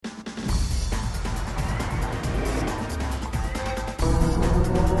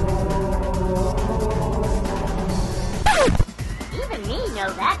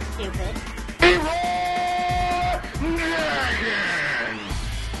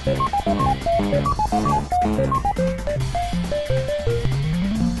Hey,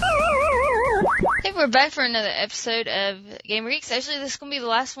 we're back for another episode of Gamer Geeks. Actually, this is going to be the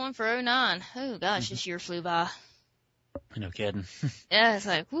last one for '09. Oh gosh, this year flew by. No kidding. Yeah, it's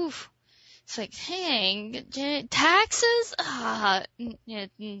like, woof. It's like, dang, taxes? You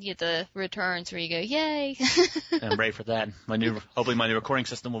get the returns where you go, yay. I'm ready for that. Hopefully my new recording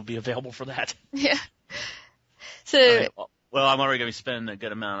system will be available for that. Yeah. So. Well, I'm already going to be spending a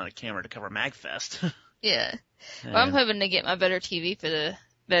good amount on a camera to cover MagFest. Yeah. Well, I'm hoping to get my better TV for the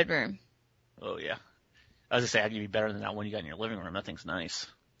bedroom. Oh, yeah. I was going to say, I can be better than that one you got in your living room. That thing's nice.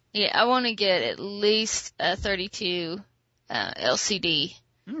 Yeah, I want to get at least a 32 LCD.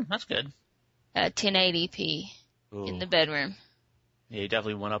 That's good. 1080p in the bedroom. Yeah, you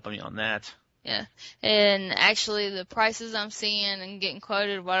definitely went up on me on that. Yeah. And actually, the prices I'm seeing and getting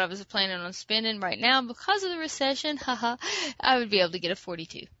quoted what I was planning on spending right now because of the recession, I would be able to get a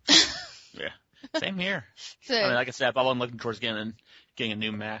 42. Yeah. Same here. So, I mean, like I said, I'm looking towards getting a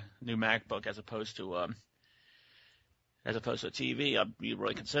new MacBook as opposed to a TV. I'd be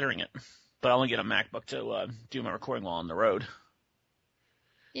really considering it. But I only get a MacBook to do my recording while on the road.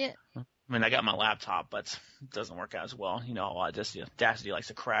 Yeah. I mean, I got my laptop, but it doesn't work out as well. You know, Audacity likes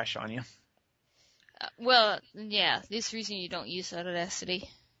to crash on you. Well, yeah, this reason you don't use Audacity.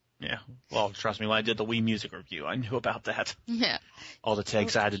 Yeah. Well, trust me, when I did the Wii Music review, I knew about that. Yeah. All the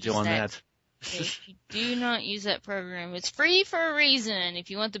takes I had to do on that. If you do not use that program, it's free for a reason.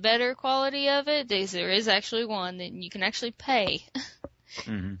 If you want the better quality of it, there is actually one that you can actually pay.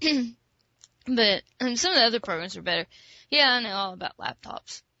 Mm-hmm. But some of the other programs are better. Yeah, I know all about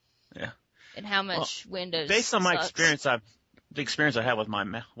laptops. Yeah. And how much Windows based on my sucks. experience, the experience I had with my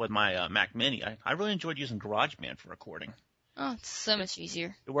Mac Mini, I really enjoyed using GarageBand for recording. Oh, it's so much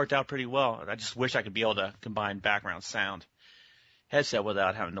easier. It worked out pretty well. I just wish I could be able to combine background sound headset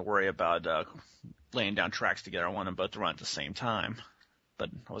without having to worry about laying down tracks together. I want them both to run at the same time, but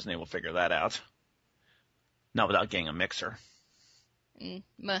I wasn't able to figure that out. Not without getting a mixer.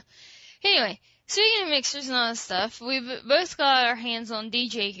 But anyway, speaking of mixers and all that stuff, we've both got our hands on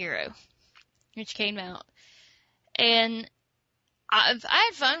DJ Hero, which came out. And I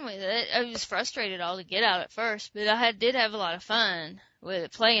had fun with it. I was frustrated all to get out at first, but I did have a lot of fun with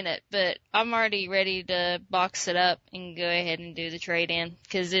it, playing it. But I'm already ready to box it up and go ahead and do the trade-in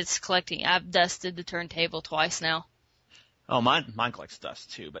because it's collecting. I've dusted the turntable twice now. Oh, mine collects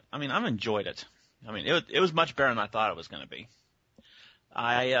dust too, but I mean, I've enjoyed it. I mean, it was much better than I thought it was going to be.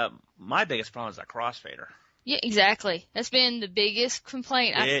 My biggest problem is that crossfader. Yeah, exactly. That's been the biggest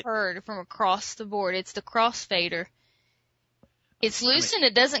complaint I've heard from across the board. It's the crossfader. It's loose and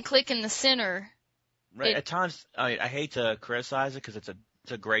it doesn't click in the center. Right. At times, I hate to criticize it because it's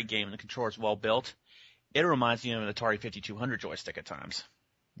a great game and the controller's well built. It reminds me of an Atari 5200 joystick at times.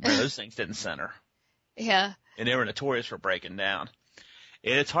 Where those things didn't center. Yeah. And they were notorious for breaking down.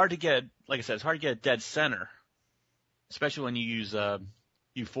 And it's hard to get, like I said, it's hard to get a dead center. Especially when you use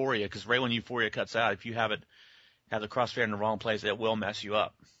Euphoria, because right when Euphoria cuts out, if you have the crossfader in the wrong place, it will mess you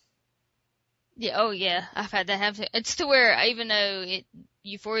up. Yeah, oh yeah, I've had that happen. It's to where even though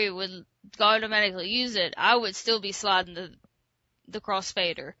Euphoria would automatically use it, I would still be sliding the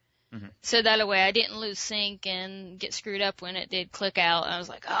crossfader. Mm-hmm. So that way I didn't lose sync and get screwed up when it did click out. I was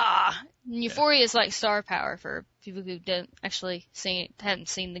like, Euphoria is like star power for people who haven't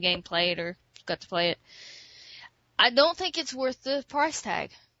seen the game played or got to play it. I don't think it's worth the price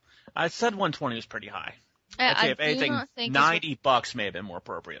tag. I said 120 was pretty high. I'd say if anything, $90 may have been more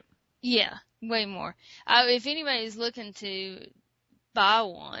appropriate. Yeah, way more. If anybody's looking to buy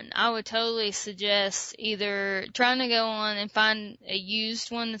one, I would totally suggest either trying to go on and find a used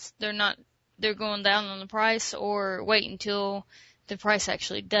one they're going down on the price, or wait until the price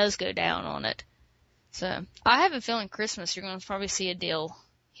actually does go down on it. So I have a feeling Christmas you're going to probably see a deal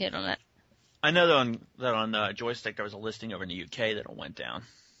hit on it. I know that on Joystick there was a listing over in the UK that it went down.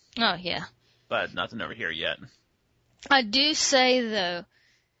 Oh yeah. But nothing over here yet. I do say though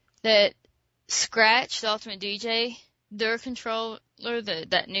that Scratch, the Ultimate DJ, their controller,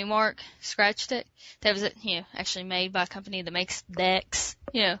 that Newmark Scratch Deck, that was actually made by a company that makes decks.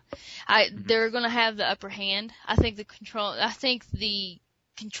 They're gonna have the upper hand. I think the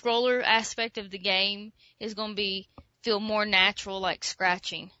controller aspect of the game is gonna feel more natural, like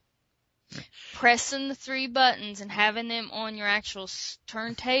scratching. Pressing the 3 buttons and having them on your actual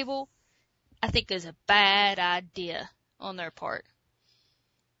turntable, I think is a bad idea on their part.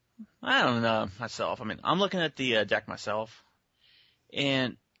 I don't know myself. I mean, I'm looking at the deck myself,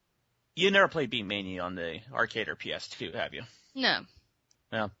 and you never played Beatmania on the arcade or PS2, have you? No.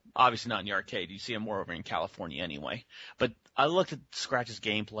 Well, obviously not in the arcade. You see them more over in California anyway. But I looked at Scratch's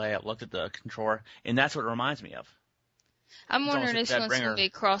gameplay. I looked at the controller, and that's what it reminds me of. I'm It's wondering almost if like this that one's going to be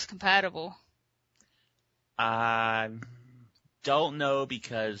cross-compatible. I don't know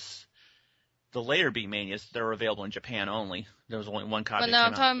because the later Beatmanias, they're available in Japan only. There was only one copy. But no,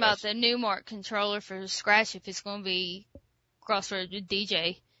 I'm talking about the Newmark controller for Scratch, if it's going to be crossword with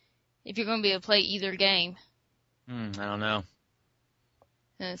DJ, if you're going to be able to play either game. I don't know.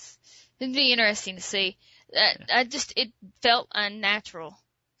 It'd be interesting to see. It felt unnatural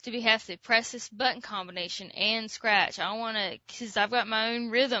to have to press this button combination and Scratch. I want to, because I've got my own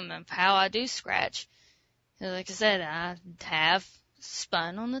rhythm of how I do Scratch. Like I said, I have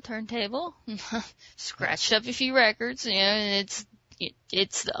spun on the turntable, scratched up a few records, and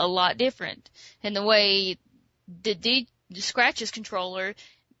it's a lot different. And the way the Scratch's controller,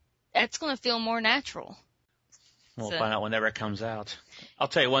 that's going to feel more natural. We'll find out whenever it comes out. I'll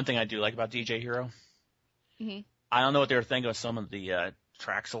tell you one thing I do like about DJ Hero. Mm-hmm. I don't know what they were thinking of some of the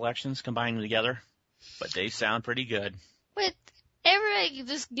track selections, combining them together, but they sound pretty good. But everybody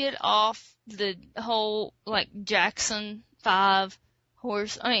just get off the whole, like, Jackson 5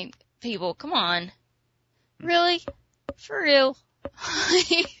 horse. I mean, people, come on. Really? For real?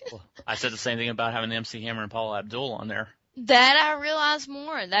 Well, I said the same thing about having MC Hammer and Paula Abdul on there. That I realize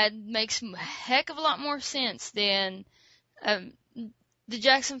more. That makes a heck of a lot more sense than the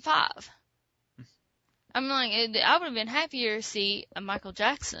Jackson 5. I'm like, I would have been happier to see a Michael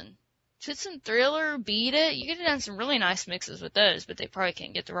Jackson. Just some Thriller, Beat It. You could have done some really nice mixes with those, but they probably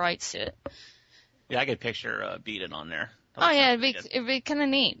can't get the rights to it. Yeah, I could picture Beat It on there. Oh yeah, it'd be kind of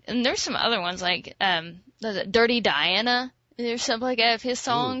neat. And there's some other ones like Dirty Diana. There's something like that of his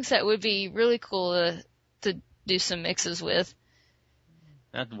songs that would be really cool to do some mixes with.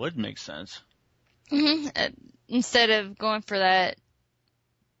 That would make sense. Mm-hmm. Instead of going for that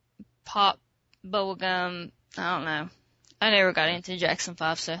pop bubblegum, I don't know. I never got into Jackson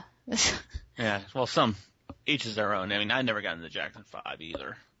 5, so. Yeah, well, each is their own. I mean, I never got into Jackson 5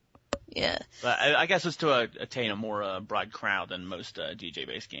 either. Yeah. But I guess it's to attain a more broad crowd than most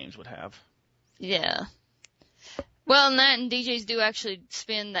DJ-based games would have. Yeah. Well, and DJs do actually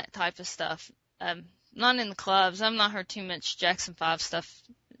spin that type of stuff. Not in the clubs. I've not heard too much Jackson 5 stuff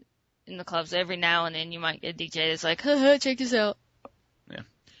in the clubs. Every now and then you might get a DJ that's like, haha, check this out. Yeah.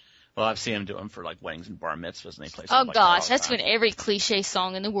 Well, I've seen them do them for like weddings and bar mitzvahs, and they play. Oh gosh, that's when every cliche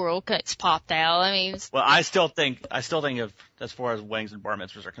song in the world gets popped out. I mean, well, I still think of, as far as weddings and bar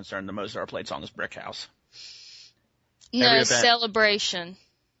mitzvahs are concerned, the most ever played song is Brick House. No, Celebration.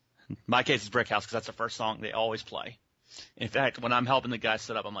 In my case, it's Brick House because that's the first song they always play. In fact, when I'm helping the guy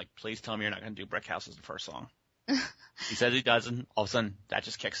set up, I'm like, please tell me you're not going to do Brick House as the first song. He says he doesn't. All of a sudden, that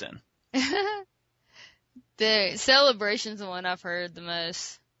just kicks in. The Celebration's the one I've heard the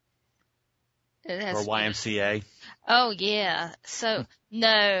most. Or YMCA. Oh, yeah. So,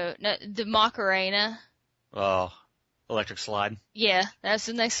 no, the Macarena. Oh, Electric Slide. Yeah, that's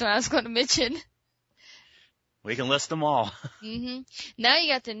the next one I was going to mention. We can list them all. Now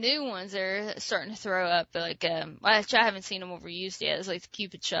you got the new ones that are starting to throw up, like, I haven't seen them overused yet. It's like the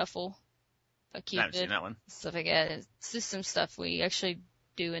Cupid Shuffle. I haven't seen that one. Stuff like that. It's just some stuff we actually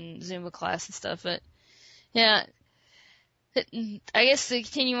do in Zumba class and stuff, but, yeah. I guess to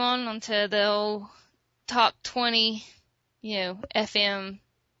continue onto the old top 20, FM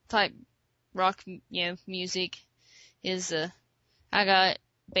type rock, music is, I got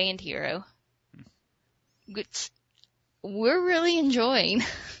Band Hero, which we're really enjoying.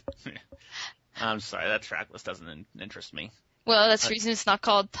 I'm sorry, that track list doesn't interest me. Well, that's the reason it's not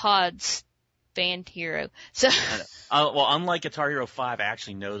called Todd's Band Hero. So, well, unlike Guitar Hero 5, I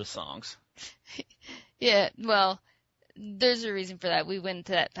actually know the songs. Yeah, well, there's a reason for that. We went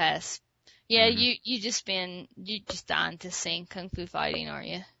to that pass. Yeah, you just dying to sing Kung Fu Fighting, aren't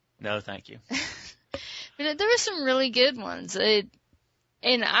you? No, thank you. But there were some really good ones. And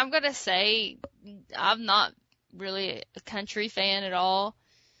I'm gonna say, I'm not really a country fan at all,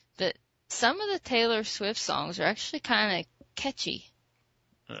 but some of the Taylor Swift songs are actually kind of catchy.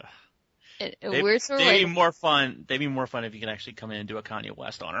 They'd be more fun. They'd be more fun if you can actually come in and do a Kanye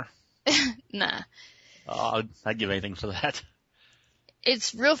West on her. Nah. I'd give anything for that.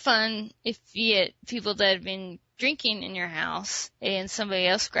 It's real fun if you get people that have been drinking in your house and somebody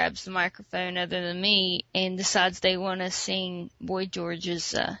else grabs the microphone other than me and decides they want to sing Boy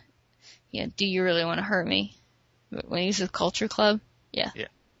George's, Do You Really Want to Hurt Me? When he was with Culture Club. Yeah.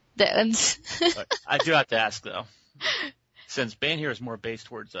 That's I do have to ask though, since Band Hero is more based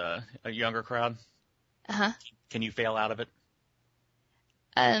towards a younger crowd, can you fail out of it?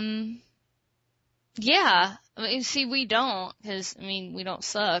 Yeah. I mean, see, we don't, because, I mean, we don't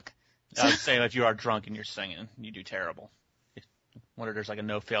suck. I was saying if you are drunk and you're singing, you do terrible. I wonder if there's like a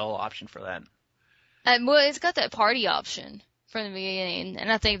no-fail option for that. Well, it's got that party option from the beginning,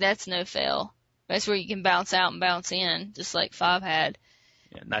 and I think that's no fail. That's where you can bounce out and bounce in, just like 5 had.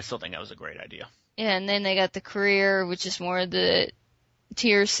 Yeah, and I still think that was a great idea. Yeah, and then they got the career, which is more the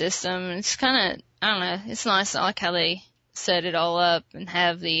tier system. It's kind of, I don't know, it's nice. I like how they set it all up and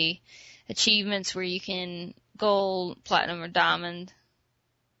have the achievements where you can gold, platinum, or diamond,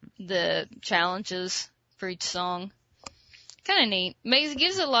 the challenges for each song. Kind of neat. It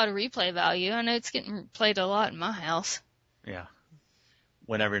gives it a lot of replay value. I know it's getting played a lot in my house. Yeah.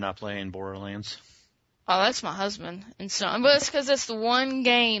 Whenever you're not playing Borderlands. Oh, that's my husband. And so, but it's because it's the one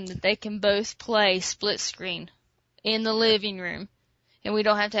game that they can both play split screen in the living room. And we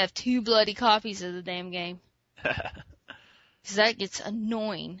don't have to have 2 bloody copies of the damn game. Because that gets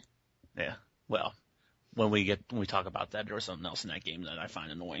annoying. Yeah. Well, when we talk about that, there was something else in that game that I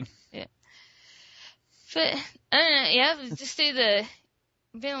find annoying. Yeah. But, I don't know, yeah, just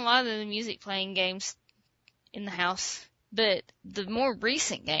been a lot of the music playing games in the house. But the more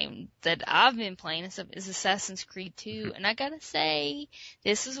recent game that I've been playing is Assassin's Creed 2. And I gotta say,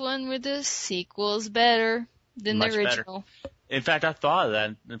 this is one where the sequel is better than the original. Better. In fact, I thought of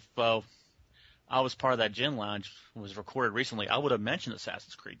that. If I was part of that Gin Lounge, was recorded recently, I would have mentioned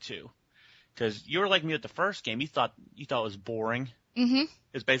Assassin's Creed 2. Because you were like me with the first game. You thought it was boring. Mm-hmm.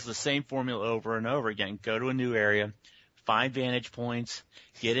 It's basically the same formula over and over again. Go to a new area, find vantage points,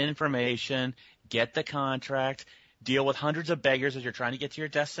 get information, get the contract, deal with hundreds of beggars as you're trying to get to your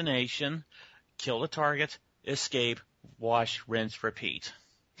destination, kill the target, escape, wash, rinse, repeat.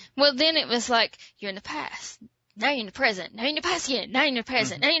 Well, then it was like, you're in the past. Now you're in the present. Now you're in the past again. Now you're in the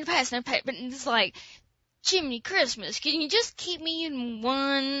present. Now you're in the past. Now you're in the past. But it's like, Jiminy Christmas, can you just keep me in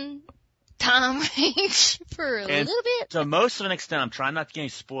one time range for a little bit? To most of an extent, I'm trying not to get any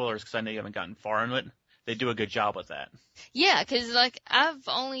spoilers because I know you haven't gotten far into it. They do a good job with that. Yeah, because, like, I've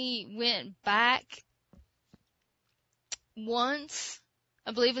only went back once.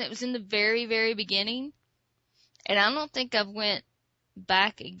 I believe it was in the very, very beginning. And I don't think I've went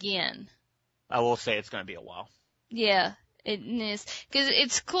back again. I will say it's going to be a while. Yeah, it is. Because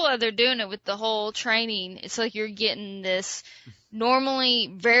it's cool how they're doing it with the whole training. It's like you're getting this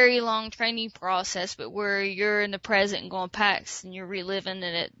normally very long training process, but where you're in the present and going past and you're reliving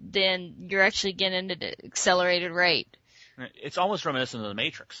it, then you're actually getting it at an accelerated rate. It's almost reminiscent of The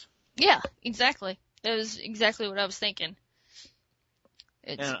Matrix. Yeah, exactly. That was exactly what I was thinking.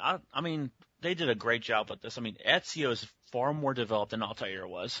 And I mean, they did a great job with this. I mean, Ezio is far more developed than Altair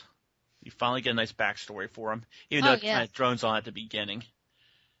was. You finally get a nice backstory for him, even though it kind of drones on at the beginning.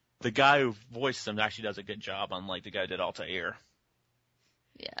 The guy who voiced him actually does a good job, unlike the guy who did Altair.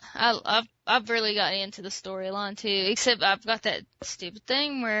 Yeah, I've really got into the storyline too, except I've got that stupid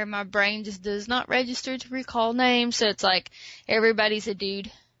thing where my brain just does not register to recall names, so it's like everybody's a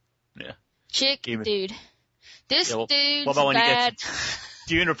dude. Yeah. Chick, dude. This dude's what about when bad.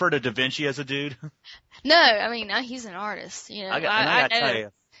 Do you refer to Da Vinci as a dude? No, I mean, he's an artist, you know. I gotta tell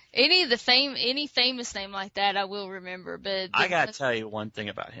you. Any famous name like that I will remember, but I gotta tell you one thing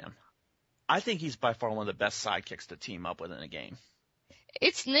about him. I think he's by far one of the best sidekicks to team up with in a game.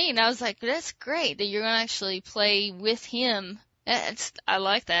 It's neat. I was like, that's great that you're gonna actually play with him. I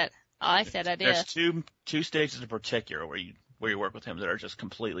like that. I like that idea. There's two stages in particular where you work with him that are just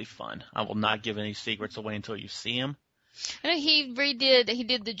completely fun. I will not give any secrets away until you see him. I know he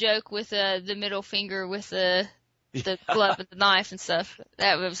did the joke with the middle finger with the glove and the knife and stuff.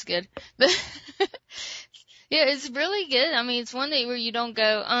 That was good. But yeah, it's really good. I mean, it's one day where you don't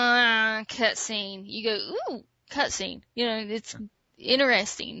go, cutscene. You go, ooh, cutscene. You know, it's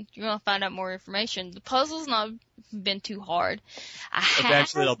interesting. You're going to find out more information. The puzzle's not been too hard.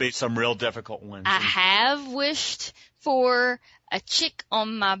 Eventually there'll be some real difficult ones. I have wished for a chick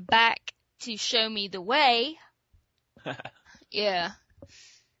on my back to show me the way. Yeah.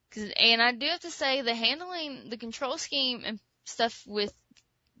 And I do have to say, the control scheme and stuff with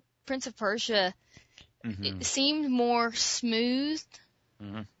Prince of Persia, it seemed more smooth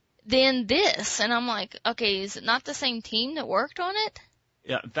than this. And I'm like, okay, is it not the same team that worked on it?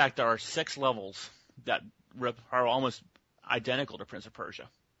 Yeah, in fact, there are 6 levels that are almost identical to Prince of Persia.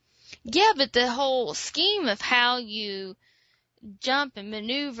 Yeah, but the whole scheme of how you jump and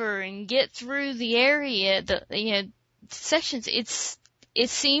maneuver and get through the area, sections, it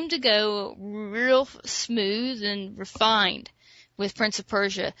seemed to go real smooth and refined with Prince of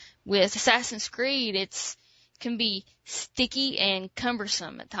Persia. With Assassin's Creed, can be sticky and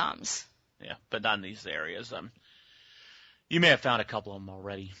cumbersome at times. Yeah, but not in these areas. You may have found a couple of them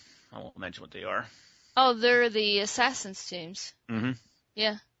already. I won't mention what they are. Oh, they're the Assassin's Tombs. Mm-hmm.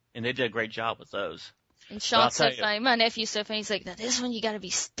 Yeah. And they did a great job with those. And Sean's so funny. My nephew's so funny. He's like, now this one you gotta be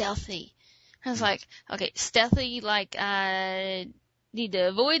stealthy. I was like, okay, stealthy, like, need to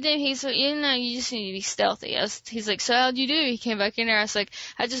avoid them. He's like, you just need to be stealthy. He's like, so how'd you do? He came back in there. I was like,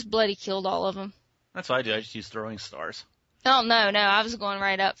 I just bloody killed all of them. That's what I do. I just use throwing stars. Oh, no. I was going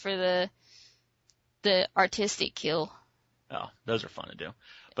right up for the artistic kill. Oh, those are fun to do.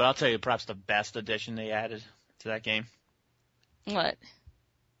 But I'll tell you, perhaps the best addition they added to that game. What?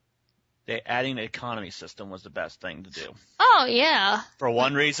 Adding the economy system was the best thing to do. Oh, yeah. For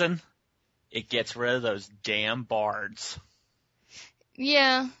one reason, it gets rid of those damn bards.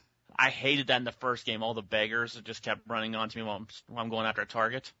 Yeah. I hated that in the first game. All the beggars that just kept running onto me while I'm going after a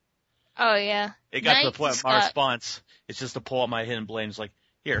target. Oh, yeah. It got to the point my response, it's just to pull out my hidden blade and it's like,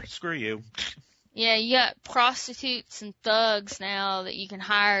 here, screw you. Yeah, you got prostitutes and thugs now that you can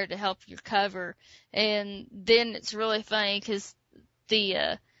hire to help your cover. And then it's really funny because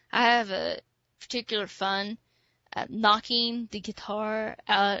I have a particular fun at knocking the guitar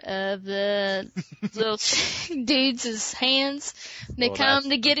out of the little dudes' hands. They come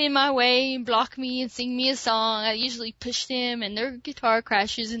to get in my way and block me and sing me a song. I usually push them and their guitar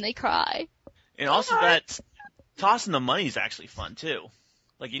crashes and they cry. And also that tossing the money is actually fun too.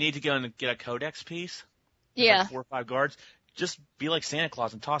 Like you need to go and get a codex piece. Yeah. Like 4 or 5 guards. Just be like Santa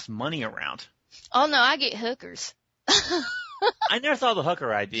Claus and toss money around. Oh no, I get hookers. I never thought of the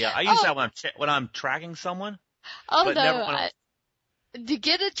hooker idea. I use that when I'm tracking someone. Oh no, to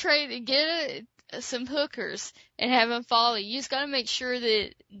get some hookers and have them follow you. You just gotta make sure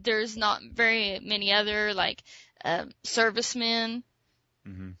that there's not very many other servicemen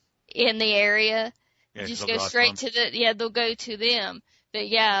in the area. Yeah, just go straight to they'll go to them. But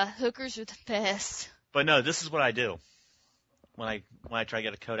yeah, hookers are the best. But no, this is what I do. When I try to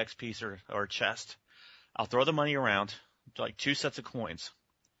get a codex piece or a chest, I'll throw the money around, like 2 sets of coins.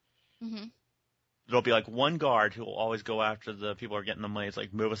 Mm-hmm. There'll be like one guard who will always go after the people who are getting the money. It's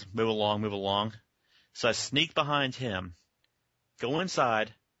like, move along. So I sneak behind him, go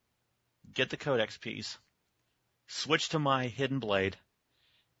inside, get the codex piece, switch to my hidden blade,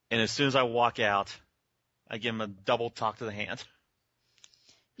 and as soon as I walk out, I give him a double talk to the hand.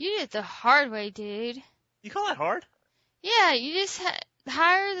 You did it the hard way, dude. You call that hard? Yeah, you just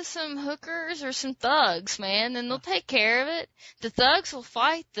hire some hookers or some thugs, man, and they'll take care of it. The thugs will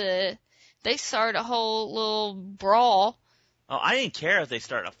fight they start a whole little brawl. Oh, I didn't care if they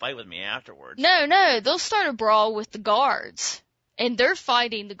started a fight with me afterwards. No, they'll start a brawl with the guards. And they're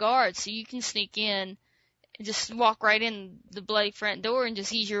fighting the guards, so you can sneak in and just walk right in the bloody front door and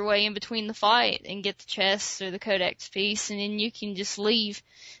just ease your way in between the fight and get the chest or the codex piece, and then you can just leave.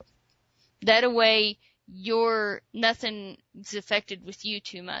 That way, nothing's affected with you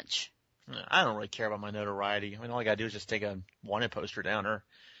too much. I don't really care about my notoriety. I mean, all I gotta do is just take a wanted poster down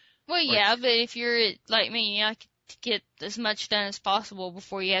Well, yeah, but if you're like me, I like to get as much done as possible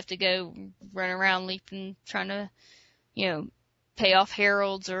before you have to go run around leaping, trying to, pay off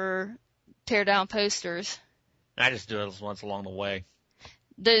heralds or tear down posters. I just do it once along the way.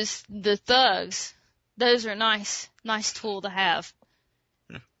 The thugs, those are nice tool to have.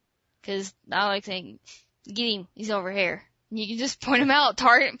 Cause I like to get him, he's over here. You can just point him out,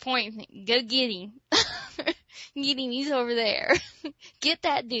 target point, go get him. Get him, he's over there. Get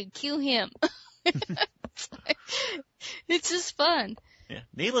that dude, kill him. It's just fun. Yeah.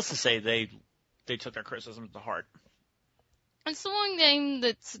 Needless to say, they took their criticisms to heart. It's the one game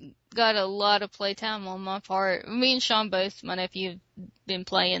that's got a lot of playtime on my part. Me and Sean both, my nephew, have been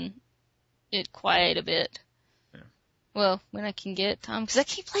playing it quite a bit. Yeah. Well, when I can get time, because I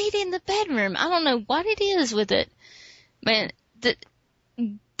keep playing it in the bedroom. I don't know what it is with it. Man, the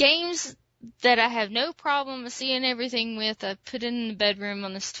games that I have no problem seeing everything with, I put it in the bedroom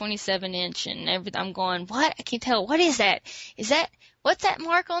on this 27-inch and everything. I'm going, what? I can't tell. What is that? What's that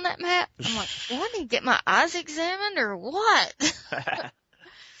mark on that map? I'm like, do I need to get my eyes examined or what?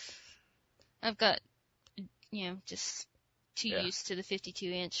 I've got, just too used to the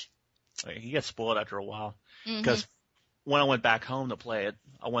 52-inch. You get spoiled after a while. Because when I went back home to play it,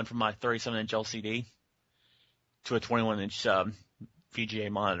 I went from my 37-inch LCD to a 21-inch VGA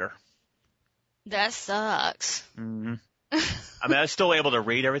monitor. That sucks. Mm-hmm. I mean, I was still able to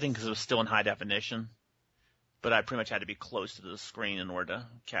read everything because it was still in high definition, but I pretty much had to be close to the screen in order to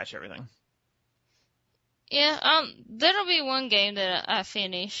catch everything. Yeah, there'll be one game that I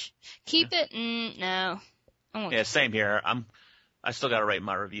finish. Keep it? No. Yeah, same here. I still got to rate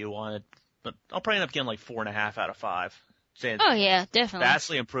my review on it, but I'll probably end up getting like 4.5 out of 5. Oh yeah, definitely.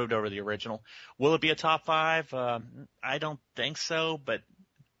 Vastly improved over the original. Will it be a top 5? I don't think so, but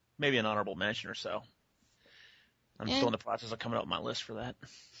maybe an honorable mention or so. I'm Yeah. still in the process of coming up with my list for that.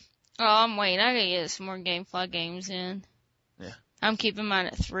 Oh, I'm waiting. I gotta get some more GameFly games in. Yeah. I'm keeping mine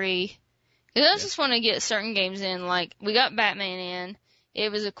at 3. Cause I Yeah. just want to get certain games in. Like, we got Batman in.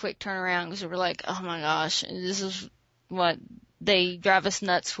 It was a quick turnaround because we were like, oh my gosh, this is what they drive us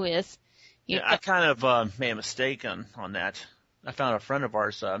nuts with. Yeah, I kind of made a mistake on that. I found a friend of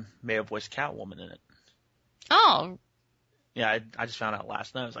ours may have voiced Catwoman in it. Oh, Yeah, I just found out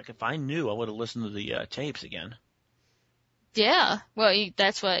last night. I was like, if I knew, I would have listened to the tapes again. yeah. Well,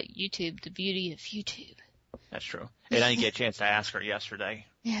 that's what YouTube, the beauty of YouTube. That's true. And I didn't get a chance to ask her yesterday.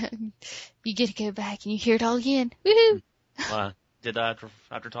 Yeah. You get to go back and you hear it all again. Woohoo! Did after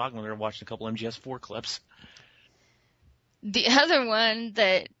talking with her, watched a couple MGS4 clips. The other one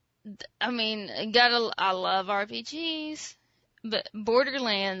that, I mean, I love RPGs, but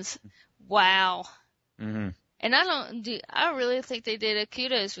Borderlands, wow. Mm-hmm. And I really think they did a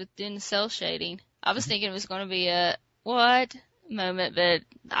kudos with doing the cell shading. I was thinking it was going to be a what moment, but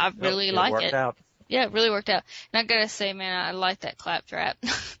I really like it. Worked out. Yeah, it really worked out. And I gotta say, man, I like that claptrap.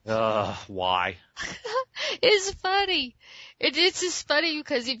 Why? It's funny. It's just funny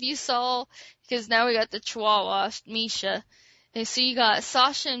because because now we got the Chihuahua, Misha. And so you got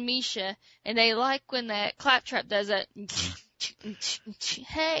Sasha and Misha, and they like when that claptrap does that.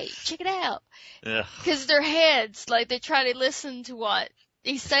 Hey, check it out. Because their heads, like they try to listen to what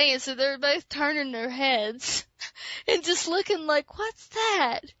he's saying, so they're both turning their heads and just looking like, what's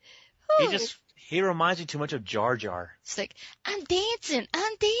that? Ooh. He reminds me too much of Jar Jar. It's like, I'm dancing.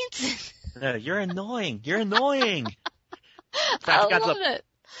 No, you're annoying. You're annoying. In fact, I love it.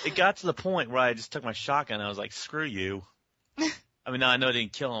 It got to the point where I just took my shotgun and I was like, screw you. I mean, I know it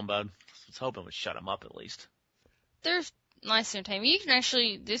didn't kill him, but I was hoping it would shut him up at least. There's nice entertainment. You can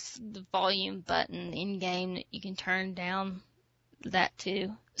actually, the volume button in game that you can turn down that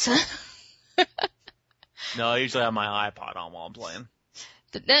too. So No, I usually have my iPod on while I'm playing.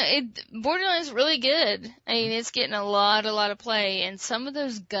 But Borderlands is really good. I mean, it's getting a lot of play, and some of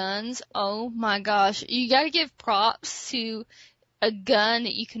those guns, oh my gosh, you gotta give props to a gun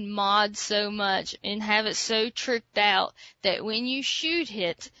that you can mod so much and have it so tricked out that when you shoot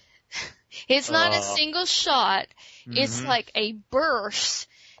it, it's not a single shot, it's like a burst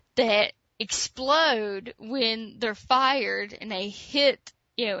that explode when they're fired and they hit,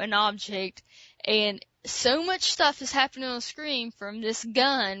 an object, and so much stuff is happening on the screen from this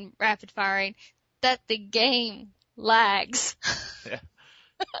gun rapid firing that the game lags. Yeah.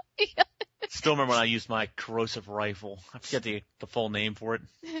 Still remember when I used my corrosive rifle. I forget the full name for it.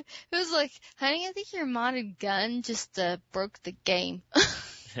 It was like, honey, I think your modded gun just broke the game.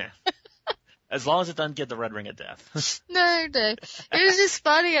 Yeah. As long as it doesn't get the red ring of death. No. It was just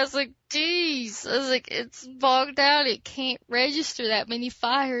funny. I was like, geez. I was like, it's bogged out. It can't register that many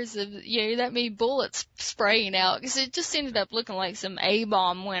fires of, that many bullets spraying out. Because it just ended up looking like some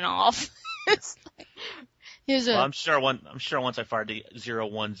A-bomb went off. It's like, I'm sure once I fired the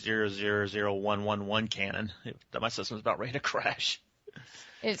 010001111 cannon, that my system was about ready to crash.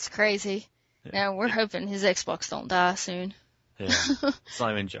 It's crazy. Yeah. Now we're hoping his Xbox don't die soon. Yeah. It's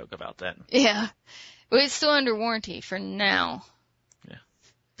not even a joke about that. Yeah. Well, it's still under warranty for now. Yeah.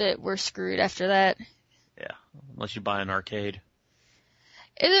 But we're screwed after that. Yeah. Unless you buy an arcade.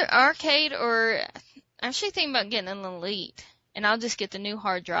 Either arcade or I'm actually thinking about getting an Elite. And I'll just get the new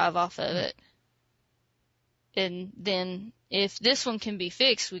hard drive off of it. And then if this one can be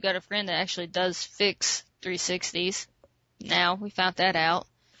fixed, we got a friend that actually does fix 360s. Now we found that out.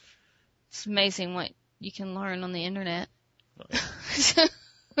 It's amazing what you can learn on the internet.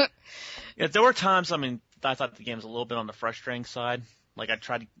 Yeah, there were times, I thought the game was a little bit on the frustrating side. Like I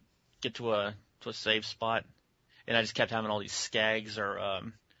tried to get to a save spot and I just kept having all these skags or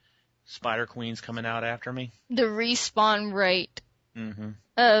spider queens coming out after me. The respawn rate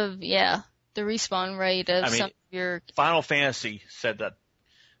the respawn rate of some of your Final Fantasy said that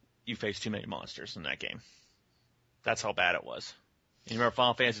you face too many monsters in that game. That's how bad it was. And you remember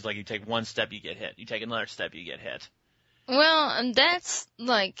Final Fantasy is like you take one step, you get hit. You take another step, you get hit. Well, and that's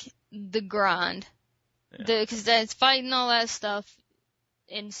like the grind. Yeah. Because that's fighting all that stuff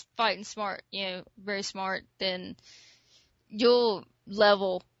and fighting smart, very smart, then you'll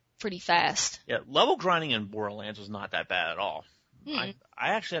level pretty fast. Yeah, level grinding in Borderlands was not that bad at all. I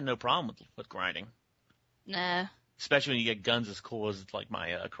actually had no problem with grinding. Nah. Especially when you get guns as cool as like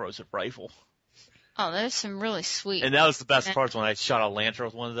my corrosive rifle. Oh, there's some really sweet. And that was the best part when I shot a Lancer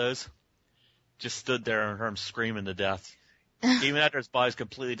with one of those. Just stood there and heard him screaming to death. Even after his body's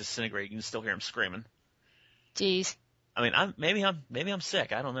completely disintegrated, you can still hear him screaming. Jeez. I mean, maybe I'm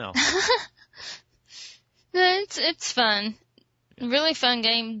sick. I don't know. No, it's fun. Really fun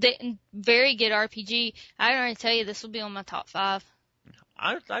game. Very good RPG. I can already tell you this will be on my top 5.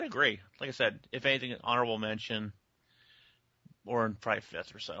 I'd agree. Like I said, if anything, honorable mention, or in probably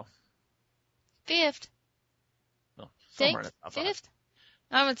 5th or so. 5th. No, somewhere in the top 5th?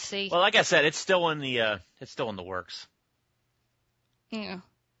 I would see. Well, like I said, it's still in the works. Yeah.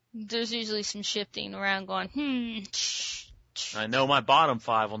 There's usually some shifting around going, I know my bottom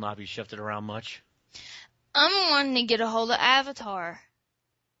 5 will not be shifted around much. I'm wanting to get a hold of Avatar.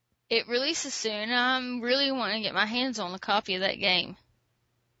 It releases soon, and I'm really wanting to get my hands on a copy of that game.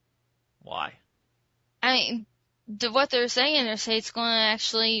 Why? I mean, what they're saying it's going to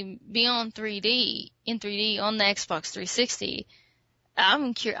actually be on in 3D on the Xbox 360.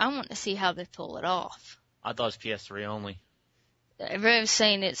 I'm curious. I want to see how they pull it off. I thought it was PS3 only. Everybody was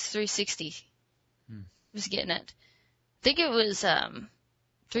saying it's 360. Was getting it. I think it was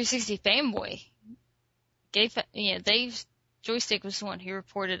 360 Fanboy. Dave Joystick was the one who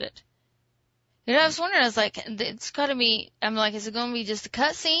reported it. And I was wondering, I was like, it's got to be. I'm like, is it going to be just the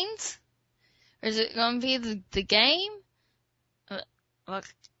cutscenes, or is it going to be the game? What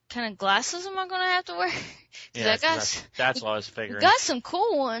kind of glasses am I going to have to wear? Yeah, that's what I was figuring. Got some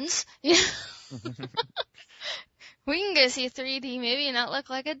cool ones. Yeah. We can go see a 3D movie and not look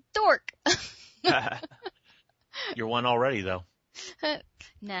like a dork. You're one already, though.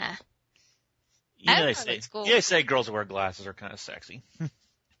 Nah. They say girls who wear glasses are kind of sexy.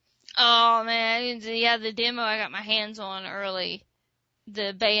 Oh, man. Yeah, the demo I got my hands on early.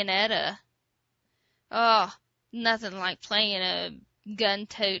 The Bayonetta. Oh, nothing like playing a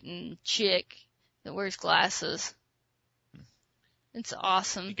gun-toting chick that wears glasses. It's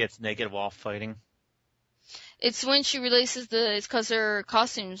awesome. She gets naked while fighting. It's when she releases it's because her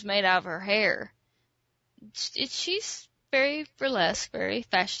costume's made out of her hair. She's very burlesque, very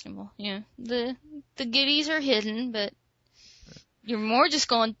fashionable. You know, the goodies are hidden, but you're more just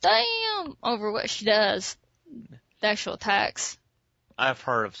going, damn, over what she does. The actual attacks. I've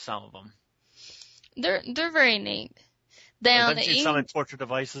heard of some of them. They're very neat. Have you seen some in torture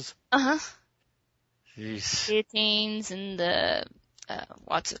devices? Uh-huh. Jeez. Guillotines and the,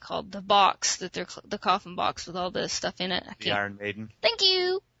 what's it called? The box the coffin box with all the stuff in it. The Iron Maiden. Thank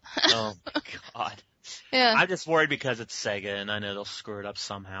you. Oh my God. Yeah. I'm just worried because it's Sega and I know they'll screw it up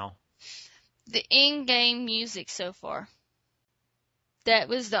somehow. The in-game music so far. That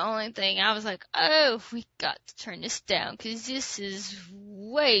was the only thing. I was like, oh, we got to turn this down because this is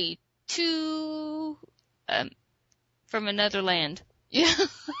way too, from another land. Yeah.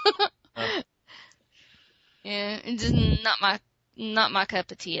 Yeah, it's just not my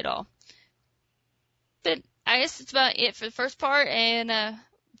cup of tea at all. But I guess that's about it for the first part, and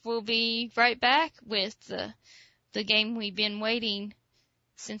we'll be right back with the game we've been waiting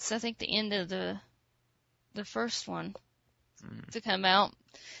since I think the end of the first one to come out.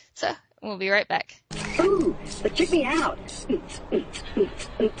 So we'll be right back. Ooh, but check me out.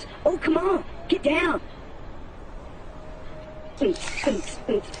 Oh, come on, get down.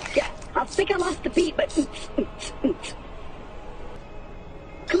 Yeah, I think I lost the beat, but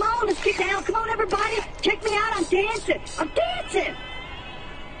come on, let's get down. Come on, everybody. Check me out. I'm dancing.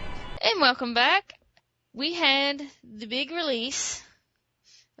 And welcome back. We had the big release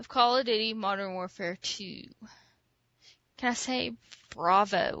of Call of Duty Modern Warfare 2. Can I say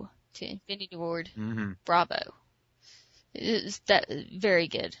bravo to Infinity Ward? Mm-hmm. Bravo. It was very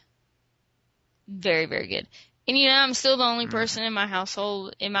good. Very, very good. And you know, I'm still the only person in my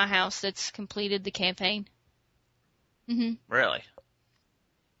house that's completed the campaign. Mm-hmm. Really?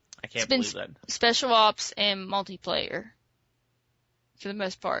 I can't believe that. Special ops and multiplayer. For the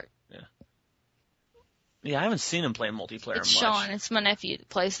most part. Yeah, I haven't seen him play multiplayer It's much. Sean. It's my nephew that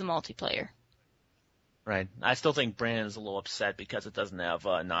plays the multiplayer. Right. I still think Brandon's a little upset because it doesn't have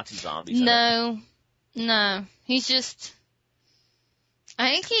Nazi zombies in it. No. He's just...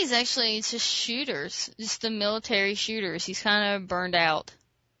 I think he's actually just shooters. Just the military shooters. He's kind of burned out.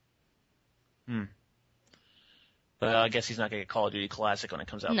 But I guess he's not going to get Call of Duty Classic when it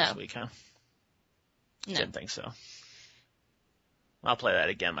comes out this week, huh? No. Didn't think so. I'll play that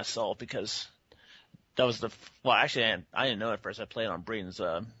again myself because that was actually, I didn't know at first. I played on Breeden's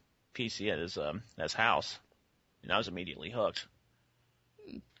PC at his house, and I was immediately hooked.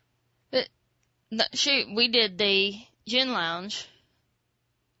 But, we did the Gin Lounge,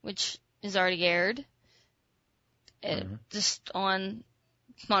 which is already aired, just on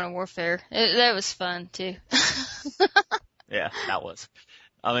Modern Warfare. That was fun, too. Yeah, that was.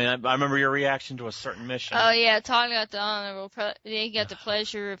 I mean, I remember your reaction to a certain mission. Oh, yeah, talking about the Honorable, you got the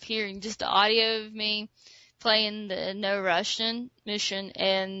pleasure of hearing just the audio of me playing the No Russian mission,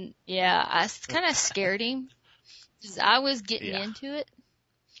 and, yeah, I kind of scared him. 'Cause I was getting Yeah. into it.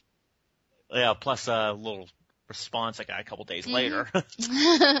 Yeah, plus a little response I got a couple days later.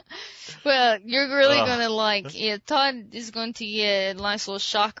 Well, you're really Ugh. gonna like, yeah, Todd is going to get a nice little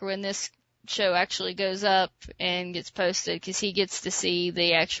shocker when this show actually goes up and gets posted, because he gets to see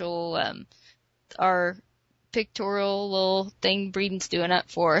the actual, our pictorial little thing Breeden's doing up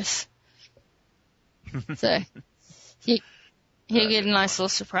for us. So, he'll get a nice little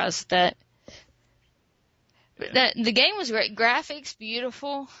surprise with that. But the game was great. Graphics,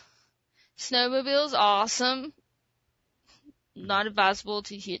 beautiful. Snowmobiles, awesome. Not advisable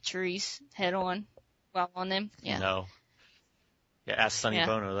to hit trees head on while on them. Yeah. No. Yeah, ask Sonny Yeah.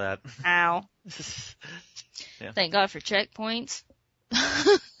 Bono that. Ow. Yeah. Thank God for checkpoints.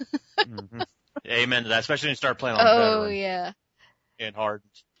 Mm-hmm. Amen to that, especially when you start playing on Oh, veteran yeah. and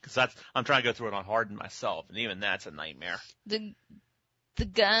hardened. Because I'm trying to go through it on hardened myself, and even that's a nightmare. The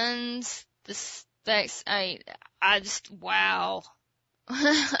guns, the specs, I just, wow.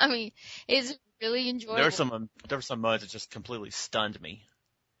 I mean, it's really enjoyable. There were some moments that just completely stunned me.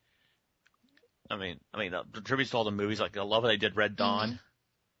 I mean, the tributes to all the movies, like I love how they did Red Dawn. Mm-hmm.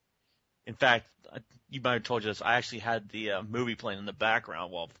 In fact, you might have told you this. I actually had the movie playing in the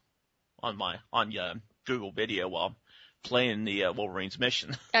background while on Google Video while playing the Wolverine's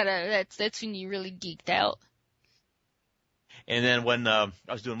mission. I know, that's when you really geeked out. And then when I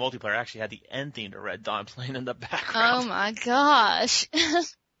was doing multiplayer, I actually had the end theme to Red Dawn playing in the Oh background. my gosh.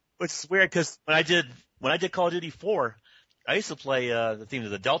 Which is weird because when I did Call of Duty 4, I used to play the theme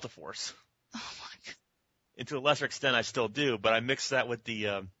of the Delta Force. Oh my God. And to a lesser extent, I still do, but I mixed that with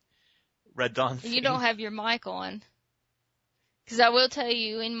the Red Dawn theme. You don't have your mic on. Because I will tell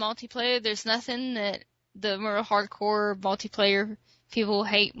you, in multiplayer, there's nothing that the more hardcore multiplayer people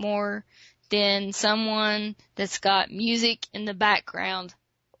hate more than someone that's got music in the background.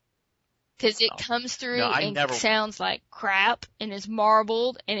 Because it comes through and sounds like crap and is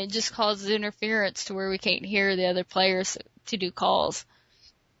marbled, and it just causes interference to where we can't hear the other players to do calls.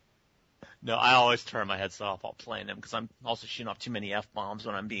 No, I always turn my headset off while playing them because I'm also shooting off too many F-bombs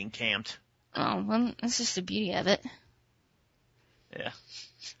when I'm being camped. Oh, well, that's just the beauty of it. Yeah.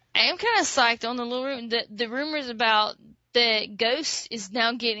 I am kind of psyched on the little room. The rumors about that Ghost is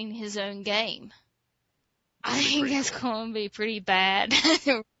now getting his own game. I think that's going to be pretty bad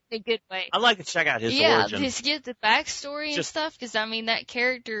in a good way. I'd like to check out his origin. Yeah, just get the backstory and stuff, because, I mean, that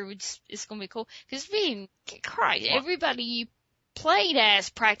character is going to be cool. Because, Christ, everybody you played as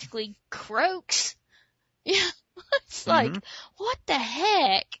practically croaks. Yeah, it's like, what the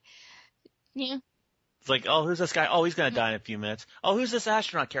heck? Yeah. It's like, oh, who's this guy? Oh, he's going to die in a few minutes. Oh, who's this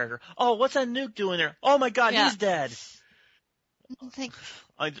astronaut character? Oh, what's that nuke doing there? Oh, my God, he's dead.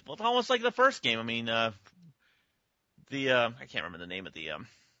 Well, almost like the first game. I mean, I can't remember the name of the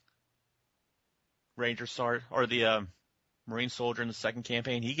Ranger Sergeant or the Marine soldier in the second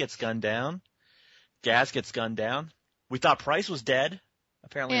campaign. He gets gunned down. Gaz gets gunned down. We thought Price was dead.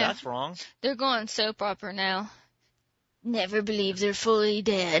 Apparently that's wrong. They're going soap opera now. Never believe they're fully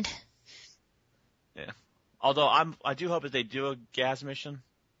dead. Yeah. Although I do hope that they do a Gaz mission,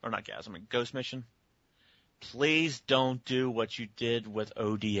 or not Gaz, I mean Ghost mission. Please don't do what you did with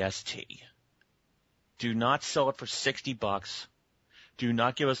ODST. Do not sell it for $60. Do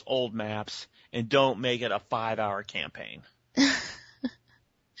not give us old maps, and don't make it a 5-hour campaign.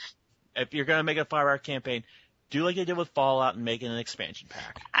 If you're going to make it a 5-hour campaign, do like they did with Fallout and make it an expansion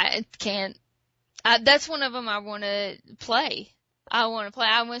pack. I can't. That's one of them I want to play. I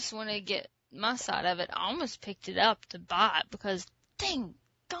just want to get my side of it. I almost picked it up to buy it because, dang,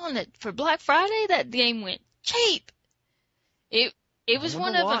 darn it, for Black Friday, that game went cheap. It was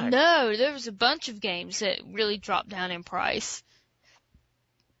one of them. No, there was a bunch of games that really dropped down in price.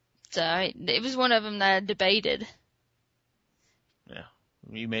 So it was one of them that I debated. Yeah,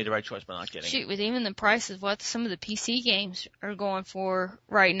 you made the right choice by not getting it. Shoot, with even the price of what some of the PC games are going for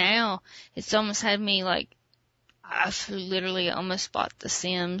right now, it's almost had me like, I've literally almost bought The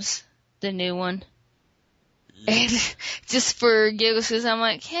Sims, the new one. And just for giggles, because I'm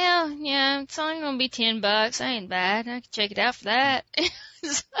like, yeah, it's only going to be $10. I ain't bad. I can check it out for that.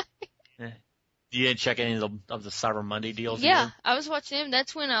 You didn't check any of the Cyber Monday deals? Yeah, either? I was watching them.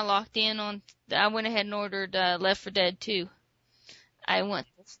 That's when I locked in on, I went ahead and ordered Left 4 Dead 2.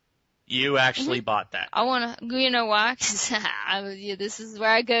 You actually bought that. I want to, you know why? Because this is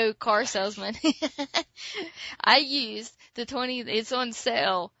where I go car salesman. I used the it's on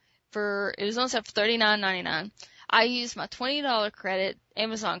sale it was on sale for $39.99. I used my $20 credit,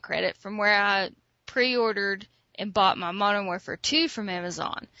 Amazon credit, from where I pre-ordered and bought my Modern Warfare 2 from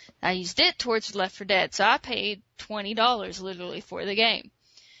Amazon. I used it towards Left 4 Dead, so I paid $20 literally for the game.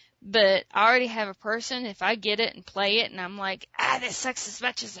 But I already have a person. If I get it and play it and I'm like, this sucks as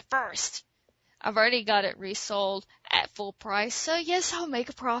much as the first, I've already got it resold at full price. So yes, I'll make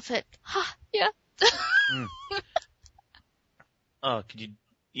a profit. Ha, yeah. Oh,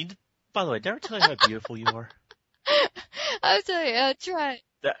 by the way, did I ever tell you how beautiful you are? I'll tell you, I'll try it.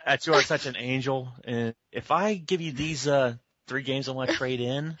 That you are such an angel. And if I give you these 3 games I want to trade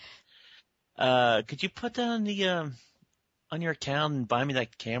in, could you put that on the on your account and buy me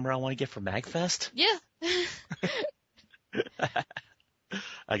that camera I want to get for MagFest? Yeah.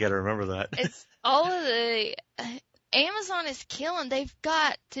 I got to remember that. It's all of the Amazon is killing. They've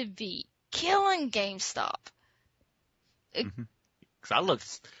got to be killing GameStop.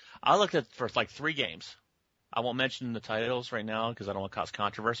 Cause I looked at for like 3 games. I won't mention the titles right now because I don't want to cause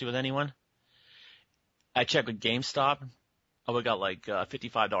controversy with anyone. I checked with GameStop. I would got like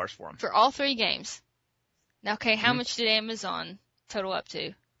 $55 for them. For all 3 games. Now, okay, how much did Amazon total up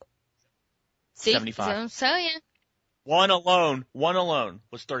to? See, 75. So yeah. One alone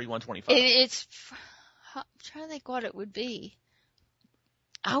was $31.25. It's, I'm trying to think what it would be.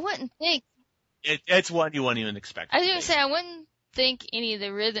 I wouldn't think. It's one you wouldn't even expect. I was going to say, I wouldn't think any of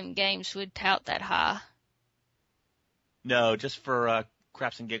the rhythm games would tout that high. No, just for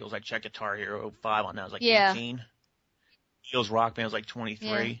craps and giggles, I checked Guitar Hero 5 on that. It was like 18. Eagles Rock Band was like 23.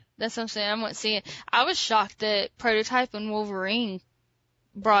 Yeah, that's what I'm saying. I wouldn't see it. I was shocked that Prototype and Wolverine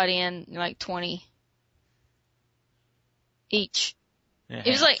brought in like 20 each. Yeah, It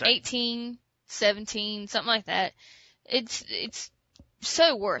was like 18, 17, something like that. It's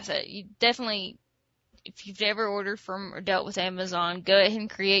so worth it. You definitely, if you've ever ordered from or dealt with Amazon, go ahead and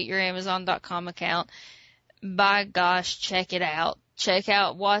create your Amazon.com account. By gosh, check it out. Check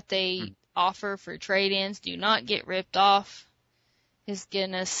out what they offer for trade-ins. Do not get ripped off. His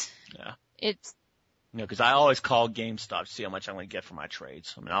goodness. Yeah. It's. Because I always call GameStop to see how much I'm going to get for my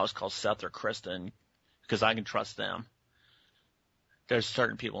trades. I mean, I always call Seth or Kristen because I can trust them. There's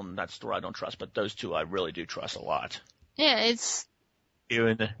certain people in that store I don't trust, but those 2 I really do trust a lot. Yeah, it's.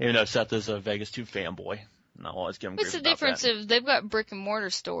 Even though Seth is a Vegas 2 fanboy. And I'll always give him What's grief the about difference that. of they've got brick and mortar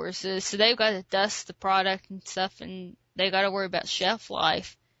stores, so they've got to dust the product and stuff, and they've got to worry about shelf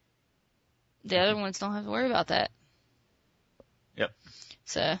life. The other ones don't have to worry about that. Yep.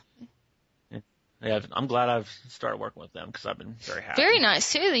 So. Yeah, I'm glad I've started working with them because I've been very happy. Very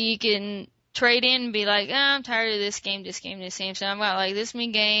nice too that you can trade in and be like, I'm tired of this game. So I've got like this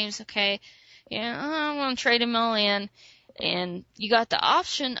many games. Okay. Yeah, I'm going to trade them all in. And you got the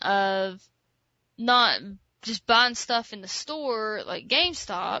option of not just buying stuff in the store like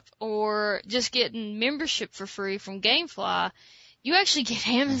GameStop or just getting membership for free from GameFly. You actually get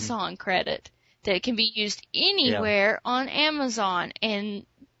Amazon credit that can be used anywhere on Amazon, and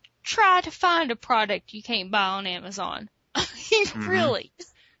try to find a product you can't buy on Amazon. I mean, really.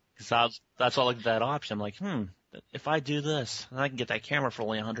 Because that's why I looked at that option. I'm like, if I do this, I can get that camera for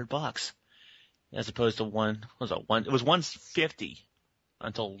only $100, as opposed to it was $150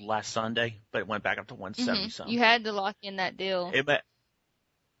 until last Sunday, but it went back up to $170 something. You had to lock in that deal.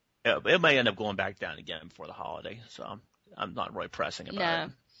 It may end up going back down again before the holiday, so I'm not really pressing about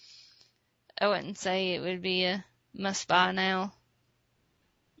it. I wouldn't say it would be a must buy now.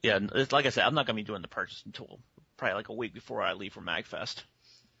 Yeah, it's like I said, I'm not going to be doing the purchase until probably like a week before I leave for MagFest.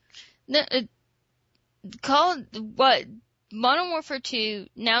 No, Modern Warfare 2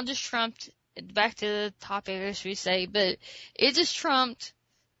 now just trumped, back to the topic, as we say, but it just trumped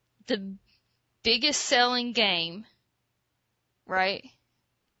the biggest selling game, right?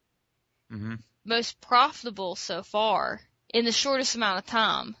 Mm-hmm. Most profitable so far in the shortest amount of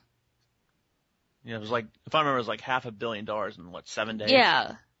time. Yeah, it was like, if I remember, it was like $500 million in 7 days?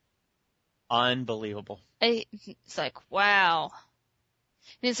 Yeah. Unbelievable. It's like, wow.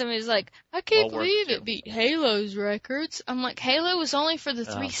 And then somebody's like, I can't believe it beat Halo's records. I'm like, Halo was only for the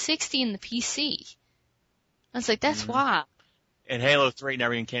 360 and the PC. I was like, that's why. And Halo 3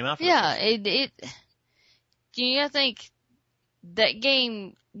 never even came out for Yeah, you gotta think that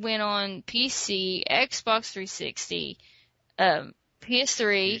game went on PC, Xbox 360, PS3.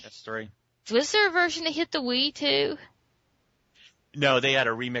 PS3. Was there a version that hit the Wii too? No, they had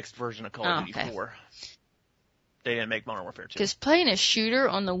a remixed version of Call of Duty okay. 4. They didn't make Modern Warfare 2. Because playing a shooter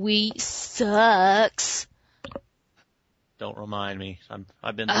on the Wii sucks. Don't remind me.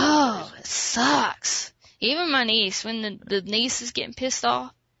 I've been there. Oh, it sucks. Even my niece, when the niece is getting pissed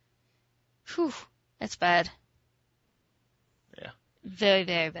off, whew, that's bad. Yeah. Very,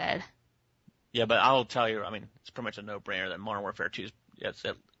 very bad. Yeah, but I'll tell you, I mean, it's pretty much a no-brainer that Modern Warfare 2 is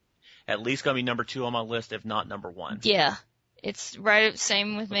at least going to be number 2 on my list, if not number 1. Yeah. It's right,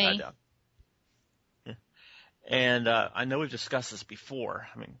 same with me. Yeah. And I know we've discussed this before.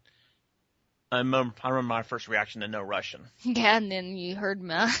 I mean, I remember my first reaction to No Russian. Yeah, and then you heard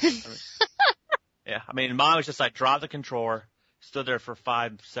mine. Yeah, I mean, mine was just like drop the controller, stood there for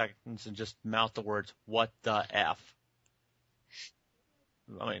 5 seconds, and just mouthed the words, "What the F?"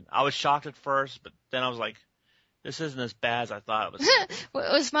 I mean, I was shocked at first, but then I was like, this isn't as bad as I thought it was.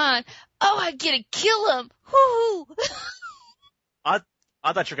 What was mine? Oh, I get to kill him! Woo!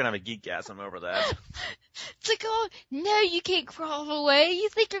 I thought you were gonna have a geekgasm over that. It's like, oh, no, you can't crawl away. You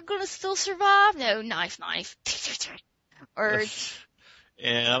think you're gonna still survive? No, knife. Or,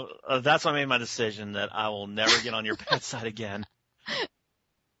 And that's why I made my decision that I will never get on your bad side again.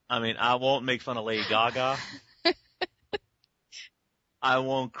 I mean, I won't make fun of Lady Gaga. I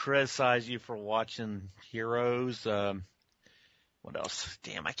won't criticize you for watching Heroes. What else?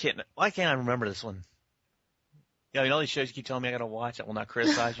 Damn, why can't I remember this one? Yeah, I mean, all these shows you keep telling me I gotta watch, I will not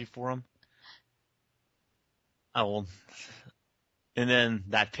criticize you for them. I will. And then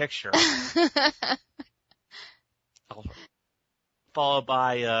that picture. Followed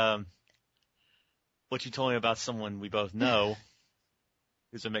by, what you told me about someone we both know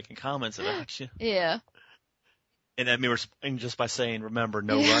who's been making comments about you. yeah. And then me responding just by saying, remember,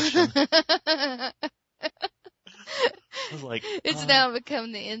 no Russian. I was like, It's now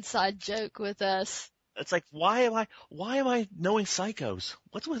become the inside joke with us. It's like, why am I knowing psychos?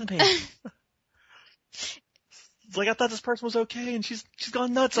 What's with me? It's like, I thought this person was okay and she's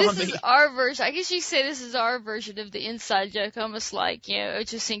gone nuts on me. This is our version. I guess you say this is our version of the inside joke, almost like,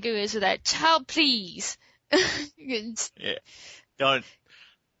 Ocho Cinco is with that, child please. Yeah.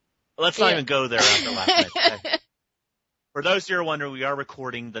 Let's not even go there after last night. Okay? For those who are wondering, we are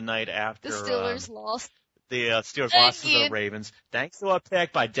recording the night after The Steelers lost. The Steelers lost to the Ravens, thanks to a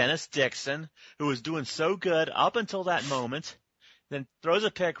pick by Dennis Dixon, who was doing so good up until that moment, then throws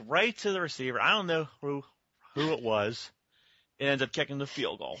a pick right to the receiver. I don't know who it was. It ends up kicking the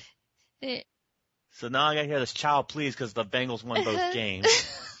field goal. So now I gotta hear this child please because the Bengals won both games.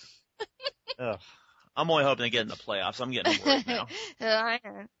 Ugh. I'm only hoping to get in the playoffs. I'm getting worried now.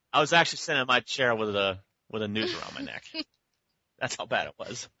 I was actually sitting in my chair with a noose around my neck. That's how bad it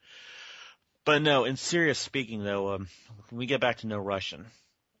was. But no, in serious speaking though, when we get back to No Russian,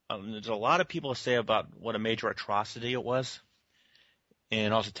 there's a lot of people to say about what a major atrocity it was,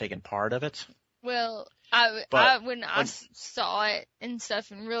 and also taking part of it. Well, when I saw it and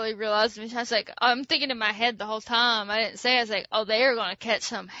stuff and really realized it, I was like, I'm thinking in my head the whole time. I didn't say, I was like, oh, they're going to catch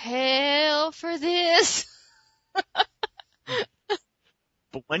some hell for this.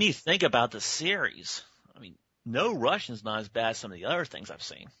 But when you think about the series, I mean, No Russian's not as bad as some of the other things I've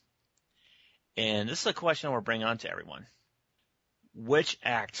seen. And this is a question I want to bring on to everyone. Which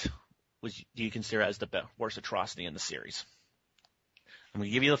act do you consider as the worst atrocity in the series? I'm going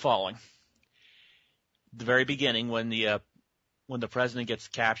to give you the following. The very beginning, when the president gets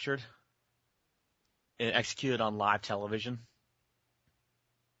captured and executed on live television.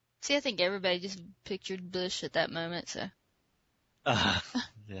 See, I think everybody just pictured Bush at that moment, so. Yeah,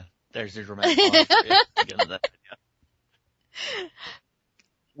 there's the dramatic pause for you. Get into that. Yeah.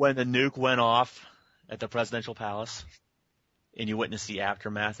 When the nuke went off at the presidential palace, and you witness the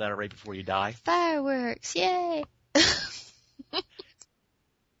aftermath of that right before you die. Fireworks, yay!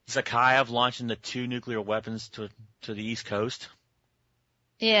 Zakhaev launching the 2 nuclear weapons to the East Coast.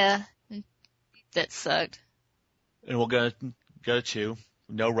 Yeah, that sucked. And we'll go to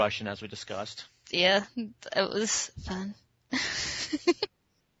No Russian, as we discussed. Yeah, it was fun.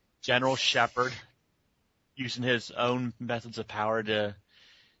 General Shepard using his own methods of power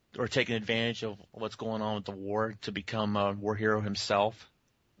or taking advantage of what's going on with the war to become a war hero himself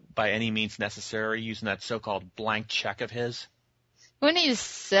by any means necessary, using that so-called blank check of his. Wouldn't he just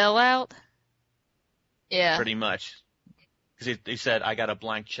sell out? Yeah. Pretty much. Because he said, I got a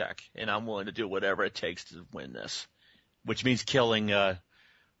blank check, and I'm willing to do whatever it takes to win this. Which means killing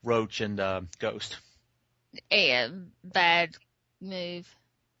Roach and Ghost. A bad move.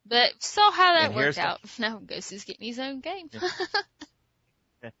 But saw how that worked out. Now Ghost is getting his own game.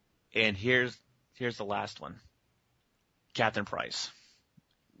 Yeah. And here's the last one. Captain Price.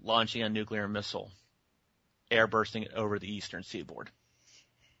 Launching a nuclear missile. Airbursting it over the eastern seaboard.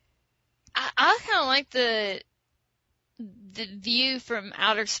 I kind of like the view from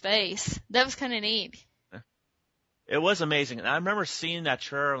outer space. That was kind of neat. It was amazing. And I remember seeing that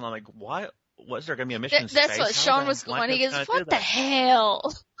trailer and I'm like, why was there going to be a mission in space? That's what Sean was going. He goes, what the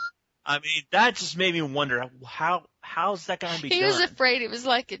hell? I mean, that just made me wonder, how's that going to be done? He was afraid it was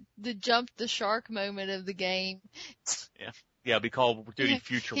like the jump the shark moment of the game. Yeah. Yeah, it'd be Call of Duty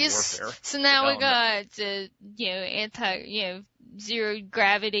Future Warfare. So now we got, zero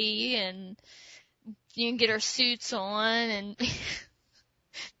gravity and you can get our suits on and.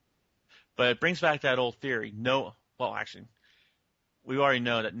 But it brings back that old theory. Actually, we already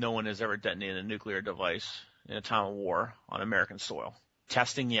know that no one has ever detonated a nuclear device in a time of war on American soil.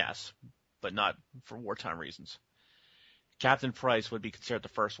 Testing, yes, but not for wartime reasons. Captain Price would be considered the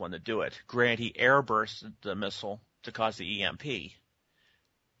first one to do it. Granted, he airburst the missile to cause the EMP,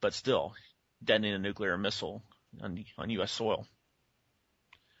 but still, detonating a nuclear missile on U.S. soil.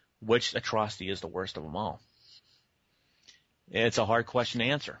 Which atrocity is the worst of them all? It's a hard question to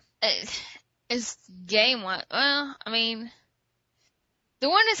answer. It's game-wise. Well, I mean, the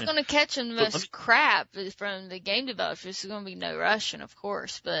one that's going to catch the most crap is from the game developers. There's going to be no Russian, of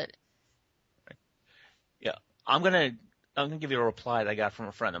course, but. Yeah, I'm gonna give you a reply that I got from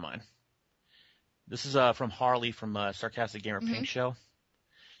a friend of mine. This is from Harley from Sarcastic Gamer Pink Show.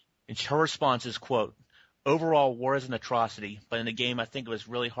 And her response is, quote, "Overall, war is an atrocity, but in the game I think it was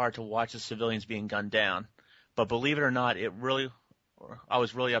really hard to watch the civilians being gunned down. But believe it or not, I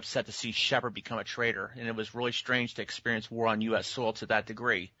was really upset to see Shepard become a traitor, and it was really strange to experience war on U.S. soil to that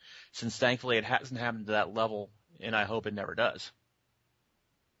degree, since thankfully it hasn't happened to that level, and I hope it never does."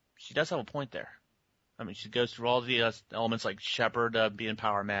 She does have a point there. I mean, she goes through all the elements like Shepard being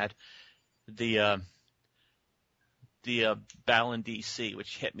power mad, the battle in D.C.,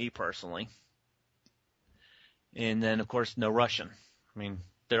 which hit me personally, and then, of course, no Russian. I mean,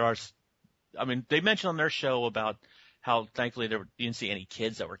 they mentioned on their show about how thankfully you didn't see any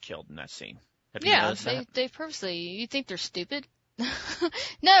kids that were killed in that scene. Have you noticed that? They purposely. You think they're stupid?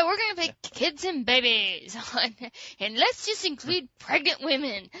 No, we're gonna put kids and babies on, and let's just include pregnant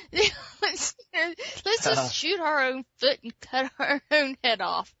women. let's just shoot our own foot and cut our own head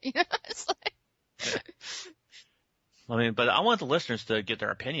off. You know, it's like. I mean, but I want the listeners to get their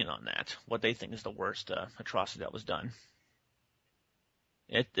opinion on that. What they think is the worst atrocity that was done.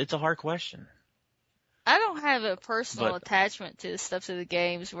 It's a hard question. I don't have a personal attachment to the stuff to the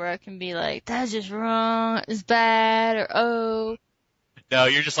games where I can be like, that's just wrong, it's bad, or oh. No,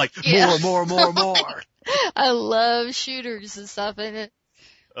 you're just like, more. I love shooters and stuff, and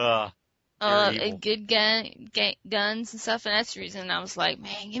good guns and stuff, and that's the reason I was like,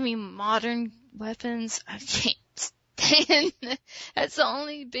 man, give me modern weapons. I can't stand. That's the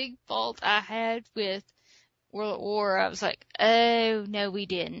only big fault I had with World at War. I was like, oh, no, we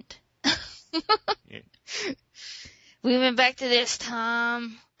didn't. Yeah. We went back to this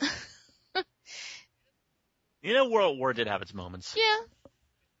time. You know, World War did have its moments. Yeah.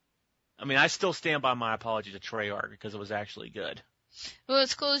 I mean, I still stand by my apology to Treyarch because it was actually good. Well,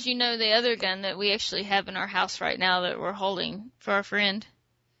 it's cool as you know the other gun that we actually have in our house right now that we're holding for our friend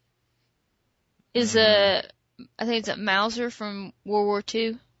is I think it's a Mauser from World War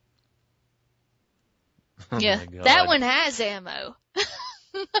II. Oh yeah, that one has ammo.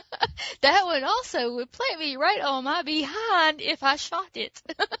 That one also would plant me right on my behind if I shot it.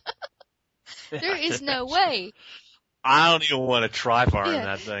 There is no way. I don't even want to try firing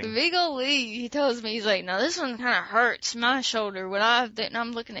that thing. Big ol' Lee, he tells me, he's like, no, this one kind of hurts my shoulder when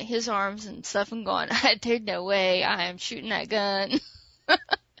I'm looking at his arms and stuff and going, there's no way I am shooting that gun.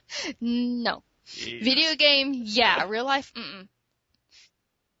 No. Jesus. Video game, yeah. Real life,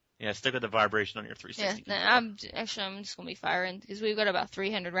 Yeah, stick with the vibration on your 360. Yeah, no, I'm just going to be firing because we've got about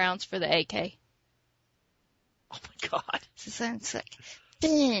 300 rounds for the AK. Oh my God. So it's like,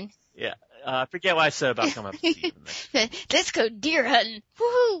 dang. Yeah. I forget what I said about coming up to Steve. Let's go deer hunting.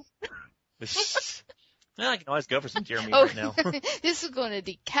 Woohoo! Well, I can always go for some deer meat right now. This is going to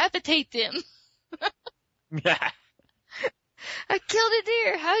decapitate them. Yeah. I killed a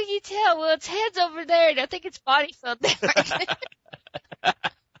deer. How do you tell? Well, its head's over there, and I think its body fell down. I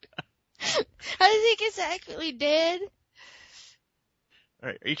think it's actually dead. All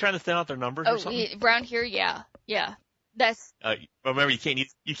right. Are you trying to thin out their numbers or something? Around here, yeah. Yeah. That's. Remember, you can't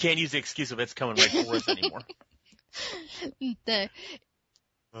use the excuse of it's coming right for us anymore. But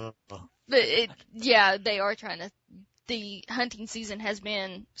they are trying to. The hunting season has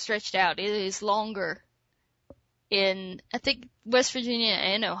been stretched out. It is longer. I think West Virginia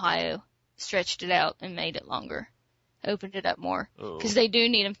and Ohio stretched it out and made it longer, opened it up more because they do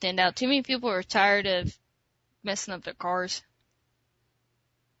need them thinned out. Too many people are tired of messing up their cars.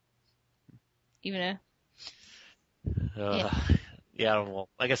 Even though. Yeah, well,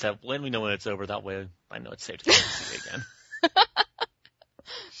 like I said, let me know when it's over. That way I know it's safe to come and see you again.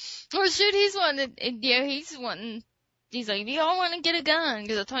 Well, shoot, he's wanting, he's like, do y'all want to get a gun?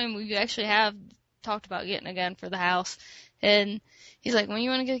 Because I told him we actually have talked about getting a gun for the house. And he's like, when you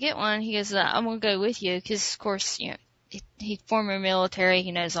want to go get one? He goes, I'm going to go with you. Because, of course, he's former military.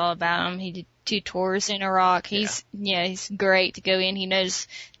 He knows all about them. He did 2 tours in Iraq. He's great to go in. He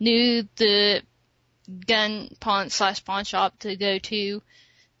knew the gun pawn shop to go to,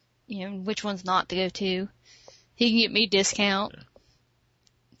 which one's not to go to. He can get me a discount. Yeah.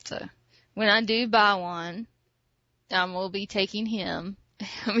 So when I do buy one, I will be taking him.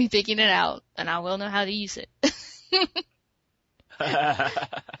 I'll be picking it out, and I will know how to use it.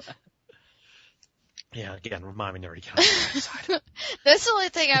 Yeah, again, remind me never to count on the right side. That's the only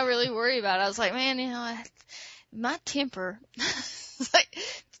thing I really worry about. I was like, man, my temper. It's like,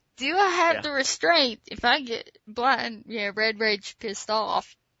 do I have the restraint if I get blind, red rage pissed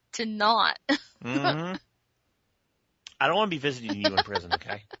off to not? Mm-hmm. I don't want to be visiting you in prison,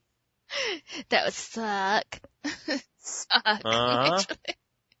 okay? That would suck. Suck. Uh-huh. Actually.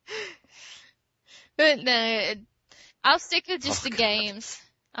 But no, I'll stick with just the God. games.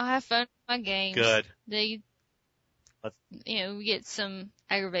 I'll have fun with my games. Good. We get some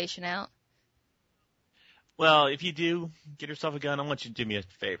aggravation out. Well, if you do get yourself a gun, I want you to do me a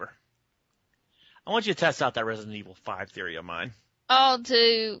favor. I want you to test out that Resident Evil 5 theory of mine.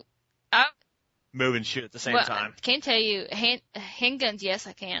 Move and shoot at the same time. I can't tell you, handguns, yes,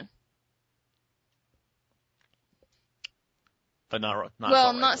 I can. But not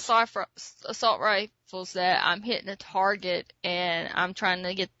assault rifles that I'm hitting a target and I'm trying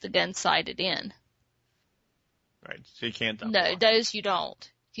to get the gun sighted in. Right, so you can't double. No, those you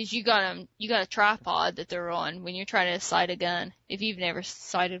don't. Cause you got a tripod that they're on when you're trying to sight a gun, if you've never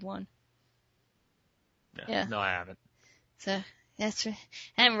sighted one. Yeah. No, I haven't. So, that's right.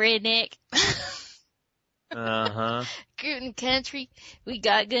 I'm redneck. Uh-huh. Grew in the country. We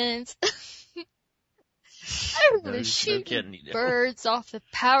got guns. I remember No shooting kidding, you do. birds off the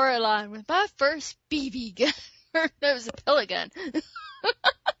power line with my first BB gun. That was a pellet gun.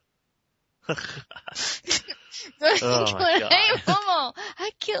 Oh my God. Hey, Mama,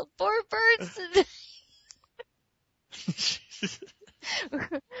 I killed 4 birds today.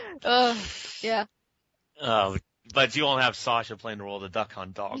 Oh, yeah. Oh, but you won't have Sasha playing the role of the Duck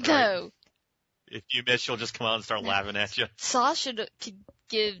Hunt dog, right? No. If you miss, she'll just come out and start laughing at you. Sasha could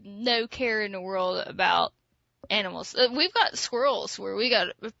give no care in the world about animals. We've got squirrels where we got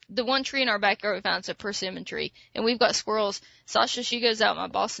the one tree in our backyard we found is a persimmon tree, and we've got squirrels. Sasha, she goes out with my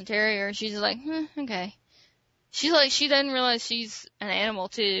Boston Terrier, and she's like, okay. She's like, she doesn't realize she's an animal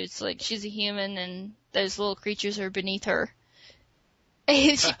too. It's like she's a human, and those little creatures are beneath her.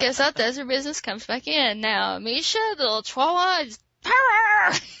 And she goes out, does her business, comes back in. Now, Misha, the little chihuahua, is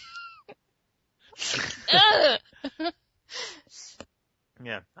power.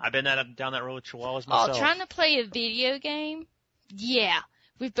 Yeah, I've been down that road with chihuahuas myself. Oh, trying to play a video game? Yeah.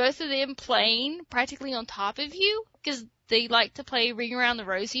 With both of them playing practically on top of you, because they like to play Ring Around the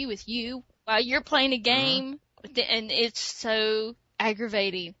Rosie with you while you're playing a game, and it's so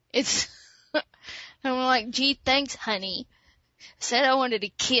aggravating. It's, I'm like, gee, thanks, honey. Said I wanted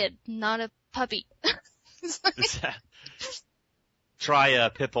a kid, not a puppy. Try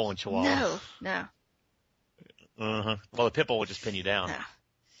a pit bull and chihuahua. No. Uh-huh. Well, the pit bull will just pin you down. No.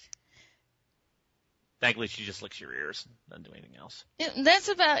 Thankfully, she just licks your ears. Doesn't do anything else. That's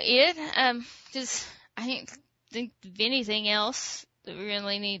about it. Just, I didn't think of anything else that we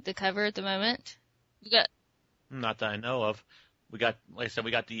really need to cover at the moment. Not that I know of. Like I said,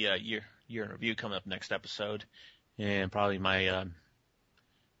 we got the year in review coming up next episode, and probably my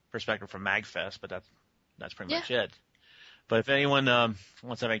perspective from MagFest, but that's pretty much it. But if anyone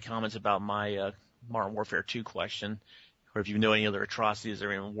wants to have any comments about my Modern Warfare 2 question, or if you know any other atrocities that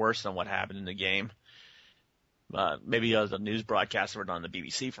are even worse than what happened in the game, maybe the news broadcasts that were done on the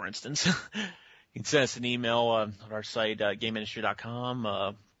BBC, for instance, you can send us an email on our site,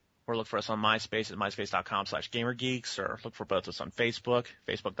 GameIndustry.com, or look for us on MySpace at MySpace.com/GamerGeeks, or look for both of us on Facebook,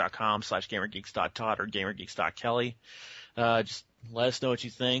 Facebook.com/GamerGeeks.Todd or GamerGeeks.Kelly. Just let us know what you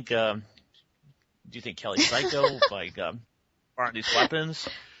think. Do you think Kelly's psycho? Aren't these weapons?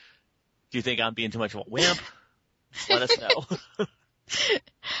 Do you think I'm being too much of a wimp? Let us know.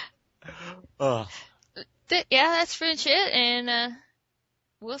 That's pretty much it, and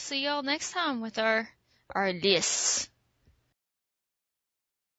we'll see y'all next time with our lists.